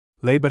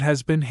Laybutt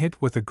has been hit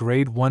with a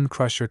Grade 1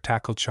 crusher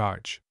tackle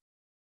charge.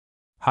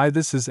 Hi,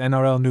 this is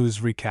NRL News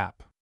Recap.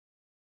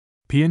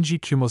 PNG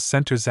Kumuls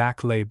center Zac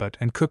Laybutt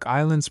and Cook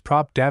Islands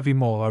prop Davy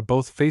Moll are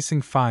both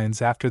facing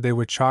fines after they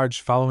were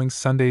charged following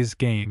Sunday's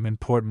game in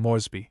Port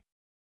Moresby.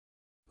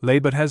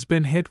 Laybutt has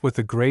been hit with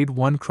a Grade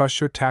 1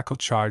 crusher tackle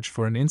charge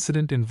for an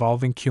incident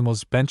involving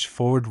Kumuls bench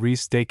forward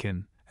Rhys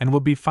Dakin, and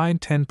will be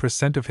fined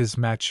 10% of his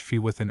match fee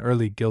with an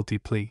early guilty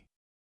plea.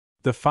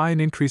 The fine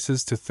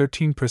increases to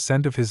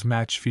 13% of his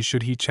match fee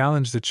should he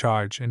challenge the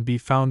charge and be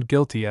found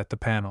guilty at the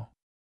panel.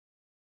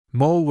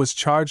 Moll was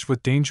charged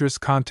with dangerous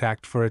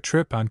contact for a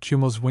trip on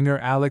Kumuls winger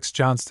Alex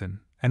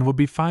Johnston, and will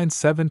be fined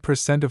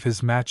 7% of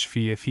his match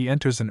fee if he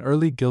enters an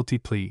early guilty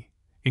plea,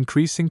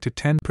 increasing to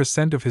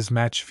 10% of his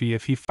match fee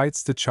if he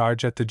fights the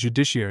charge at the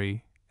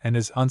judiciary and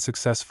is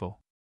unsuccessful.